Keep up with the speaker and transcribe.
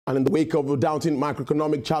And in the wake of the daunting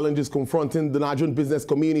macroeconomic challenges confronting the Nigerian business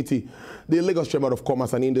community, the Lagos Chamber of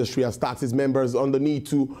Commerce and Industry has tasked its members on the need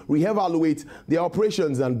to reevaluate their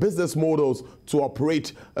operations and business models to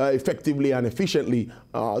operate effectively and efficiently.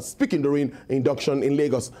 Speaking during induction in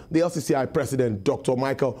Lagos, the LCCI President, Dr.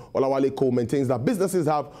 Michael Olawale maintains that businesses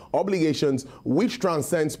have obligations which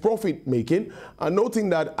transcends profit-making, and noting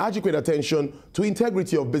that adequate attention to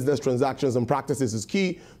integrity of business transactions and practices is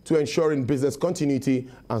key to ensuring business continuity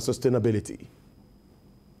and sustainability.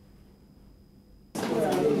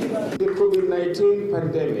 The COVID-19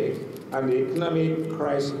 pandemic and the economic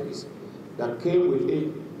crisis that came with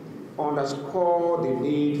it underscore the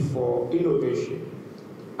need for innovation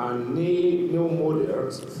and need new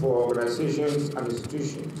models for organizations and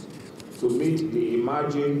institutions to meet the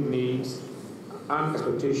emerging needs and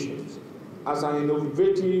expectations. As an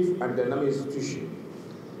innovative and dynamic institution,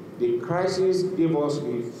 the crisis gave us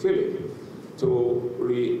the feeling to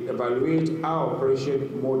re-evaluate our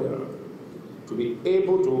operation model to be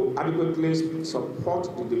able to adequately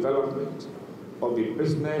support the development of the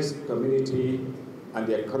business community and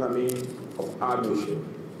the economy of our nation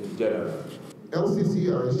in general.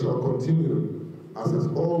 LCCI shall continue, as has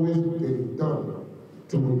always been done,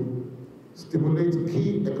 to stimulate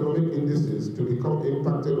key economic indices to become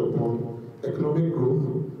impacted upon economic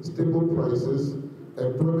growth, stable prices,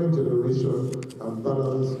 employment generation, and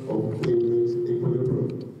balance of